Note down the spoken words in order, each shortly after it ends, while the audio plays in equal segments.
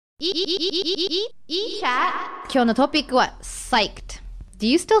今日のトピックは psyched. Do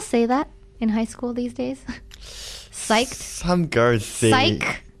you still say that in high school these days? Psyched? Some girls say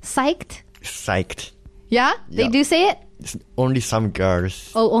Psyched? psyched. Yeah? They do say it? Only some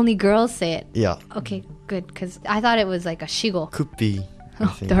girls. Oh, only girls say it? Yeah. Okay, good, because I thought it was like a shigo. Could be.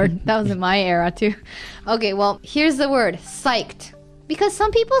 Oh, darn. That was in my era, too. Okay, well, here's the word, psyched. Because some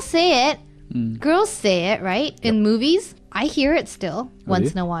people say it. Girls say it, right? In movies. I hear it still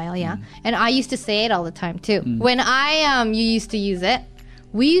once in a while, yeah. And I used to say it all the time, too. When you used to use it,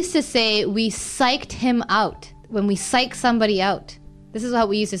 we used to say we psyched him out. When we psych somebody out. This is what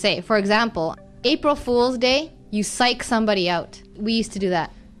we used to say. For example, April Fool's Day, you psych somebody out. We used to do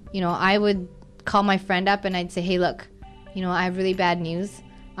that. You know, I would call my friend up and I'd say, hey, look, you know, I have really bad news.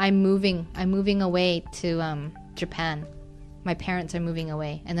 I'm moving away to Japan. My parents are moving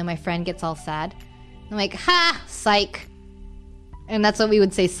away. And then my friend gets all sad. I'm like, ha, psych. And that's what we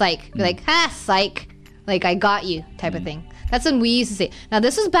would say, psych. Be like, ha, psych. Like, I got you type of thing. That's when we used to say. Now,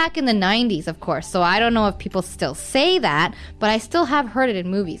 this was back in the 90s, of course. So I don't know if people still say that. But I still have heard it in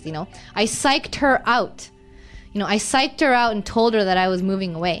movies, you know. I psyched her out. You know, I psyched her out and told her that I was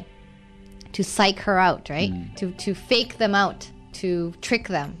moving away. To psych her out, right? To fake them out. To trick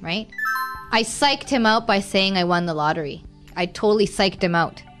them, right? I psyched him out by saying I won the lottery. I totally psyched him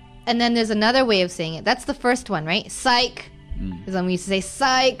out. And then there's another way of saying it. That's the first one, right? Psych. Is when we used to say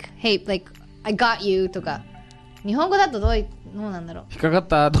psych. Hey, like, I got you とか。日本語だとどうなんだろう。引っかかっ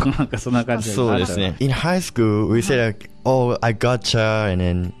たとかなんかそんな感じで。そうですね。In high school, we say like, oh, I gotcha, and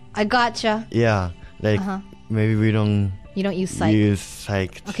then... I gotcha. Yeah, like, maybe we don't... You don't use psych. Use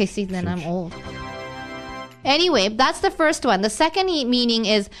psyched. Okay, see, then I'm old. Anyway, that's the first one. The second meaning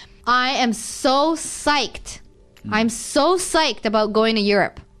is, I am so psyched. I'm so psyched about going to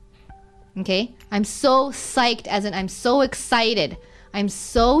Europe. Okay? I'm so psyched, as in I'm so excited. I'm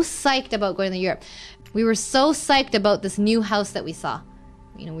so psyched about going to Europe. We were so psyched about this new house that we saw.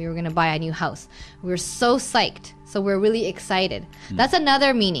 You know, we were going to buy a new house. We were so psyched. So we're really excited. That's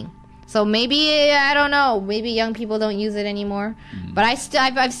another meaning. So maybe, I don't know, maybe young people don't use it anymore. But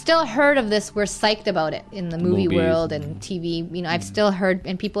I've still heard of this, we're psyched about it in the movie world and TV. You know, I've still heard,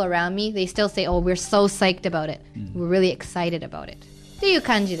 and people around me, they still say, oh, we're so psyched about it. We're really excited about it. っていう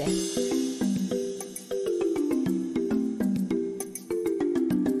感じです。